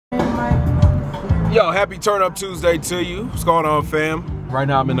Yo, happy Turn Up Tuesday to you. What's going on, fam? Right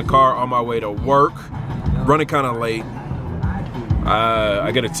now I'm in the car on my way to work. Running kind of late. I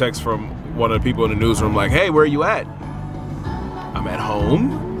get a text from one of the people in the newsroom like, hey, where are you at? I'm at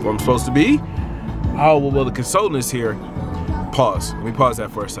home, where I'm supposed to be. Oh, well, the consultant is here. Pause. Let me pause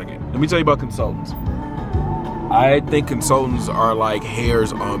that for a second. Let me tell you about consultants. I think consultants are like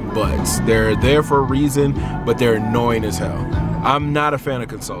hairs on butts. They're there for a reason, but they're annoying as hell. I'm not a fan of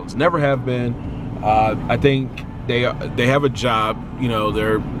consultants. Never have been. I think they have a job. You know,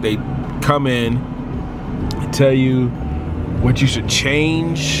 they come in and tell you what you should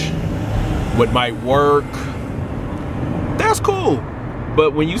change, what might work. That's cool.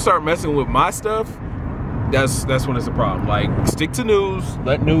 But when you start messing with my stuff, that's when it's a problem. Like, stick to news.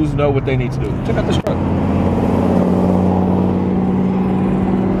 Let news know what they need to do. Check out this truck.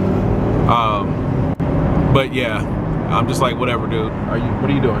 But yeah, I'm just like, whatever, dude. What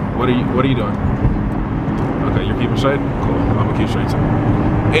are you doing? What are you doing? Okay, you're keeping straight? Cool. I'm gonna keep straight too.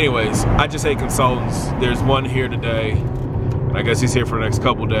 Anyways, I just hate consultants. There's one here today, and I guess he's here for the next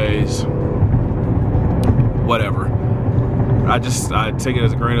couple days. Whatever. I take it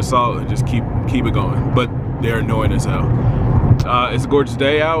as a grain of salt and just keep it going. But they're annoying as hell. It's a gorgeous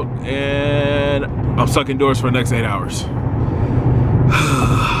day out, and I'm stuck indoors for the next 8 hours.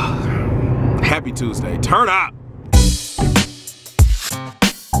 Happy Tuesday. Turn up!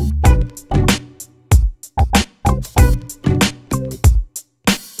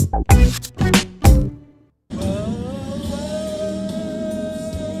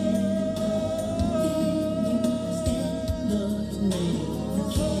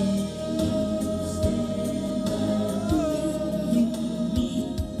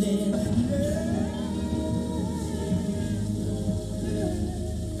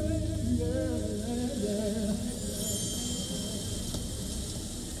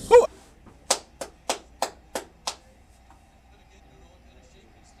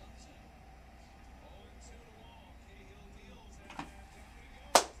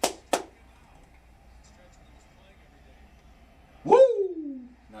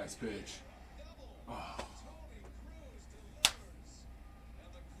 Nice pitch. Oh.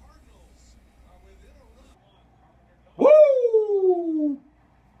 Woo!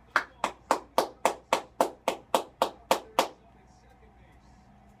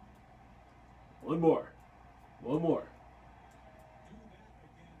 One more. One more.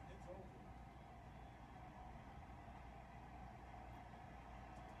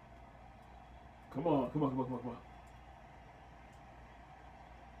 Come on, come on, come on, come on, come on.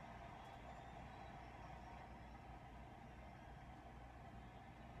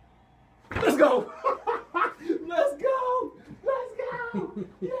 Let's go! Let's go! Let's go!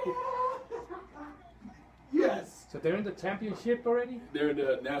 Yeah! Yes! So they're in the championship already? They're in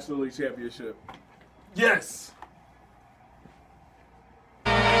the National League Championship. Yes!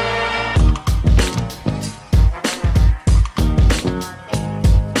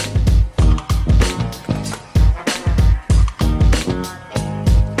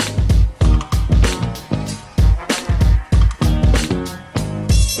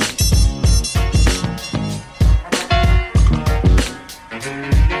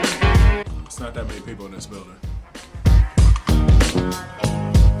 Not that many people in this building.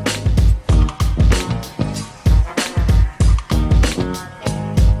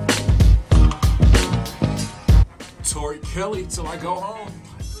 Tori Kelly till I go home.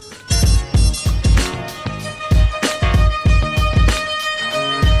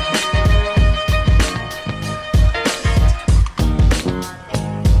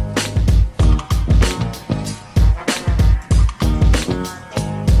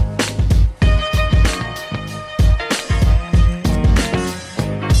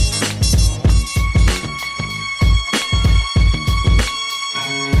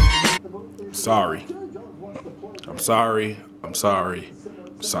 Sorry. I'm sorry. I'm sorry.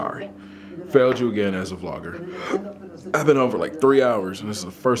 I'm sorry. Failed you again as a vlogger. I've been on for like 3 hours, and this is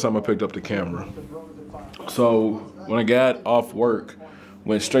the first time I picked up the camera. So when I got off work,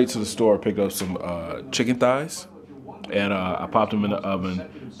 went straight to the store, picked up some chicken thighs, and I popped them in the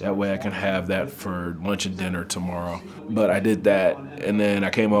oven. That way I can have that for lunch and dinner tomorrow. But I did that, and then I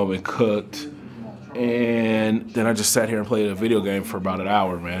came home and cooked, and then I just sat here and played a video game for about an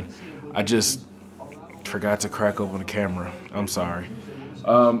hour, man. I just forgot to crack open the camera. I'm sorry.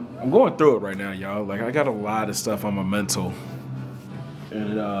 I'm going through it right now, y'all. Like, I got a lot of stuff on my mental.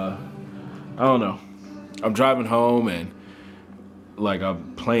 And, I don't know. I'm driving home and, like,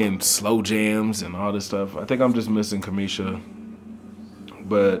 I'm playing slow jams and all this stuff. I think I'm just missing Kamesha.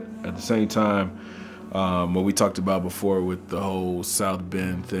 But at the same time, what we talked about before with the whole South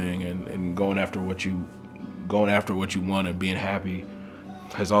Bend thing and going after what you want and being happy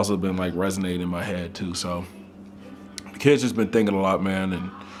has also been like resonating in my head too. So the kid's just been thinking a lot, man, and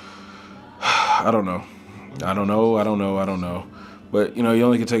I don't know. But you know, you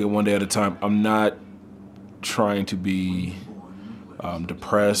only can take it one day at a time. I'm not trying to be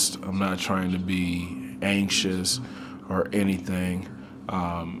depressed. I'm not trying to be anxious or anything.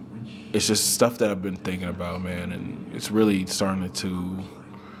 It's just stuff that I've been thinking about, man, and it's really starting to,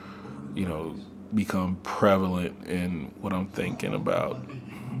 you know, become prevalent in what I'm thinking about,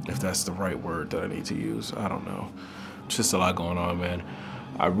 if that's the right word that I need to use. I don't know. It's just a lot going on, man.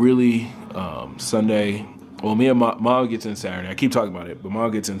 I really, Sunday, well, me and Mom gets in Saturday. I keep talking about it, but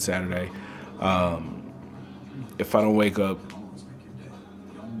Mom gets in Saturday. If I don't wake up,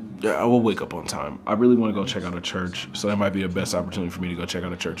 yeah, I will wake up on time. I really want to go check out a church, so that might be the best opportunity for me to go check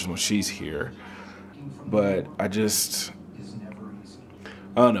out a church when she's here. But I don't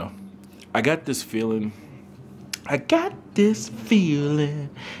know. I got this feeling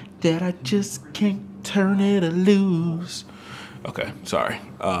that I just can't turn it loose. Okay, sorry.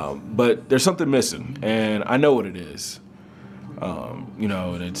 But there's something missing, and I know what it is. You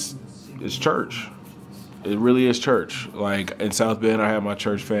know, and it's church. It really is church. Like in South Bend, I have my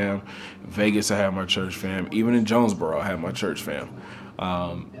church fam. In Vegas, I have my church fam. Even in Jonesboro, I have my church fam.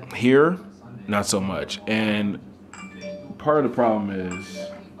 Here, not so much. And part of the problem is,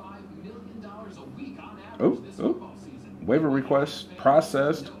 waiver request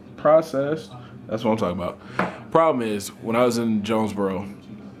processed. That's what I'm talking about. Problem is, when I was in Jonesboro,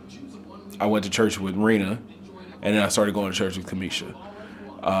 I went to church with Rena, and then I started going to church with Kamesha.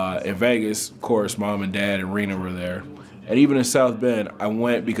 In Vegas, of course, Mom and Dad and Rena were there. And even in South Bend, I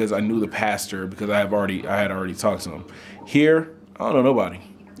went because I knew the pastor, because I had already talked to him. Here, I don't know nobody. I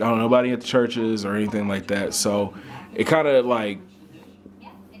don't know nobody at the churches or anything like that. So it kind of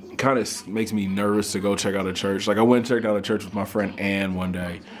makes me nervous to go check out a church. Like I went and checked out a church with my friend Ann one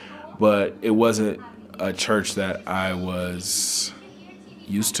day, but it wasn't a church that I was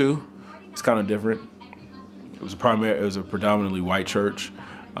used to. It's kind of different. It was a predominantly white church.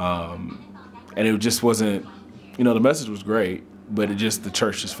 And it just wasn't, you know, the message was great, but the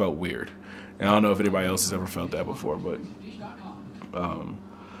church just felt weird. And I don't know if anybody else has ever felt that before, but I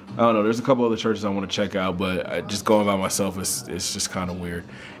don't know. There's a couple other churches I want to check out, but just going by myself it's just kind of weird.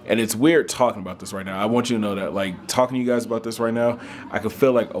 And it's weird talking about this right now. I want you to know that, like, talking to you guys about this right now, I can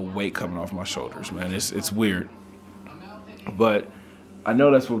feel like a weight coming off my shoulders, man. It's weird. But I know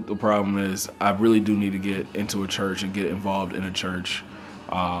that's what the problem is. I really do need to get into a church and get involved in a church,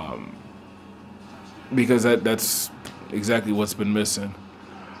 because that's exactly what's been missing.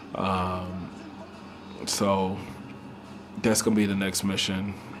 So that's gonna be the next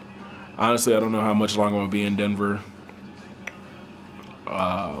mission. Honestly, I don't know how much longer I'm gonna be in Denver.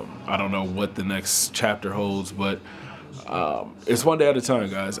 I don't know what the next chapter holds, but it's one day at a time,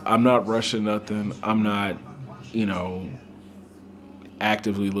 guys. I'm not rushing nothing. I'm not, you know,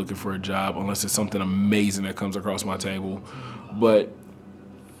 actively looking for a job unless it's something amazing that comes across my table. But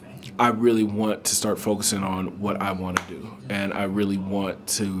I really want to start focusing on what I want to do, and I really want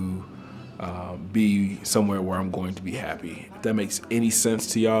to be somewhere where I'm going to be happy. If that makes any sense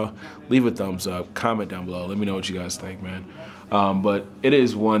to y'all, leave a thumbs up, comment down below. Let me know what you guys think, man. But it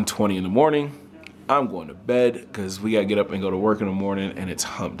is 1:20 in the morning. I'm going to bed because we got to get up and go to work in the morning, and it's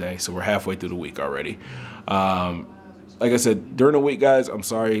hump day, so we're halfway through the week already. Like I said, during the week, guys, I'm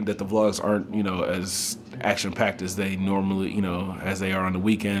sorry that the vlogs aren't, you know, as action-packed as they normally, you know, as they are on the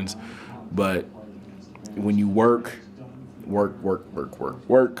weekends. But when you work,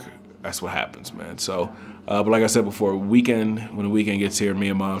 that's what happens, man. So, but like I said before, when the weekend gets here, me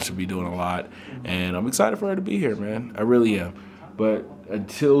and Mom should be doing a lot. And I'm excited for her to be here, man. I really am. But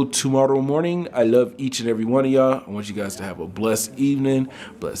until tomorrow morning, I love each and every one of y'all. I want you guys to have a blessed evening,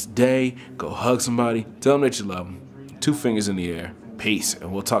 blessed day. Go hug somebody. Tell them that you love them. 2 fingers in the air. Peace.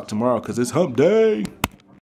 And we'll talk tomorrow because it's hump day.